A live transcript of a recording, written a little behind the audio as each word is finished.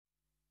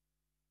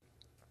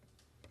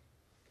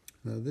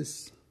Now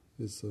this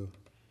is an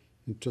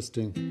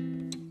interesting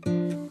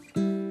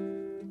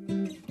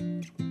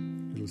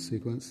little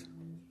sequence.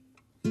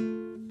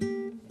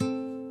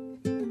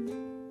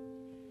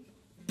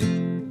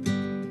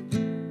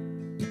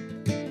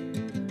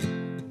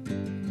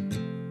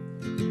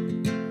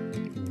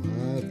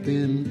 I've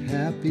been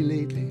happy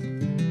lately,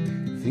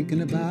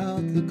 thinking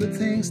about the good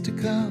things to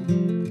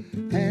come,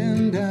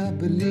 and I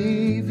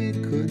believe it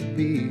could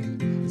be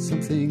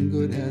something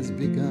good has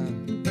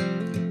begun.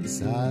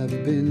 Yes,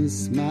 I've been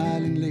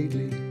smiling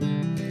lately,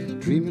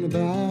 dreaming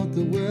about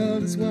the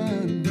world as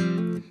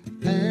one,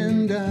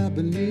 and I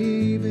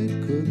believe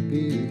it could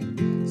be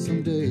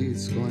someday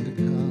it's going to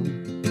come.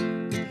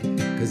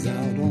 'Cause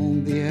out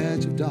on the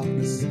edge of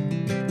darkness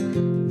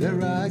there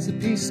rides a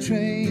peace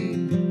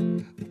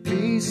train.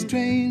 Peace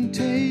train,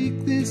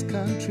 take this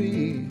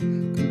country,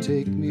 come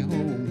take me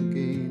home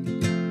again.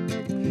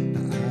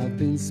 Now I've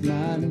been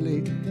smiling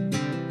lately,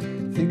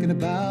 thinking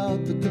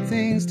about the good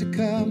things to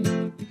come,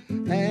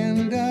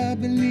 and I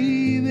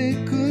believe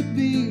it could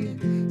be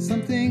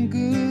something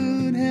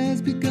good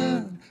has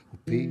begun. Oh,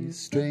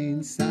 peace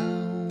train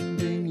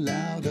sounding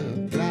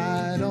louder,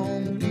 ride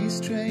on the peace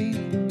train.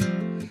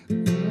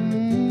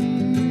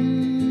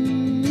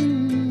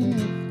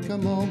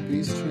 Come on,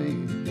 peace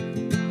train.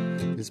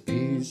 This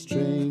peace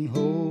train,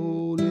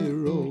 holy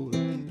road,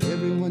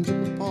 everyone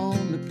jump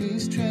upon the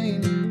peace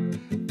train.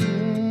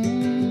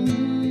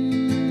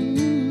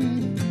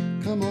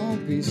 Come on,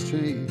 peace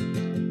train.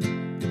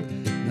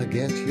 Now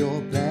get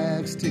your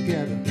bags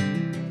together,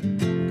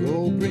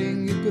 go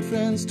bring your good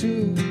friends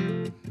too,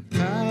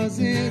 'cause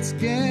it's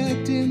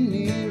getting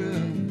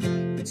nearer,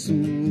 it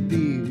soon will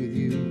be with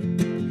you.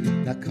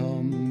 Now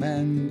come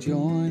and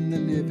join the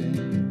living,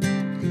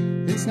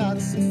 it's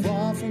not so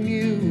far from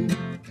you,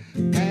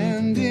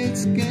 and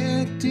it's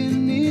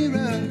getting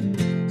nearer,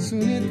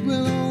 soon it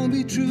will all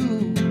be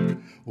true.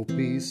 Oh,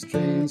 peace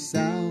train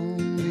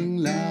sounding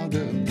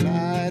louder,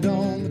 ride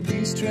on the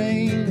peace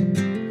train.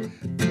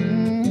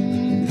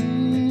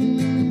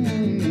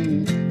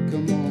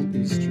 Come on,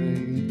 peace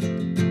train.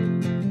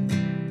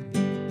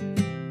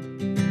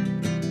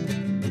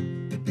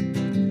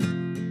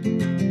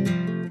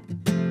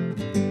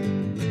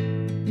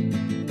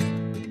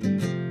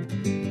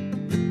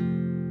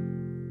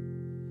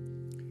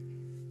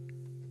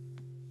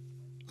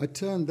 I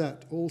turned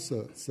that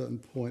also at a certain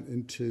point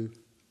into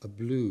a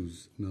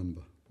blues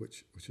number,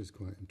 which is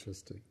quite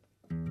interesting.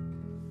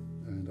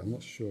 And I'm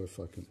not sure if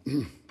I can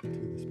do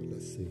this, but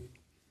let's see.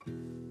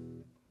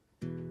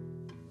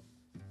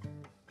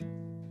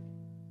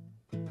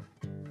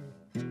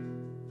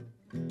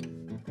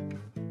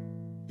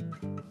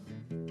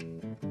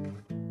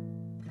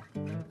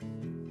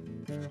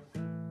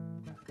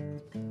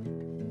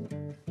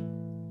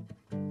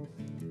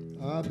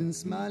 I've been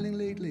smiling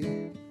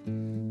lately,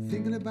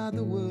 thinking about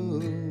the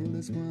world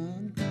as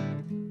one.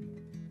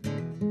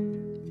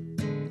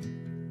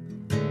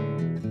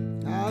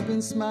 I've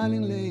been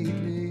smiling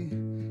lately,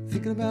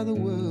 thinking about the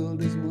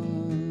world as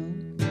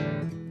one.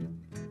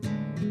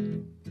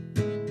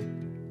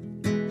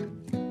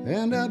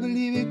 And I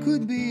believe it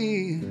could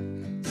be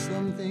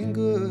something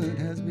good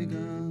has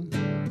begun.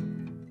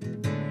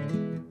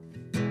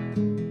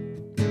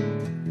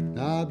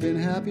 I've been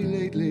happy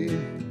lately,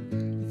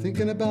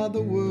 thinking about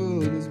the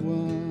world as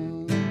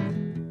one.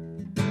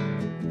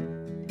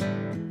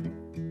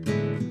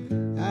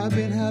 I've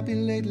been happy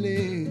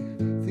lately,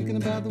 thinking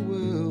about the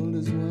world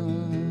as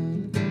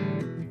one.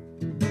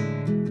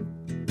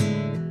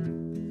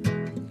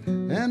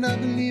 And I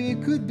believe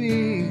it could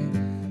be,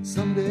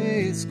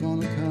 someday it's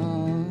gonna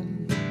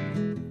come.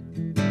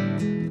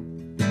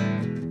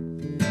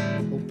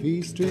 Oh,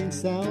 peace train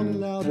sounding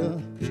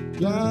louder,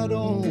 glide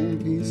on,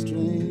 peace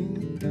train.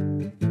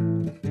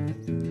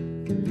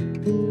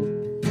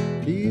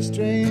 Peace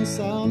train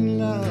sounding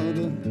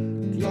louder,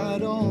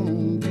 glide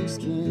on, peace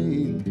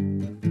train.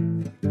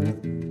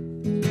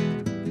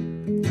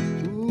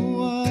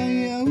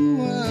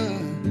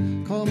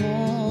 Come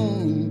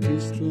on,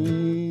 peace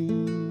train.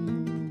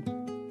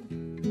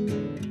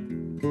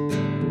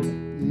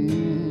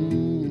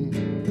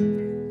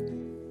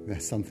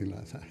 There's something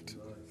like that.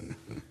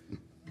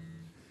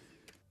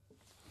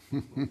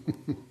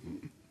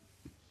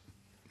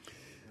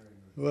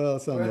 Well,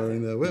 somewhere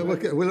in there.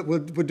 We'll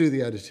do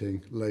the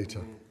editing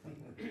later.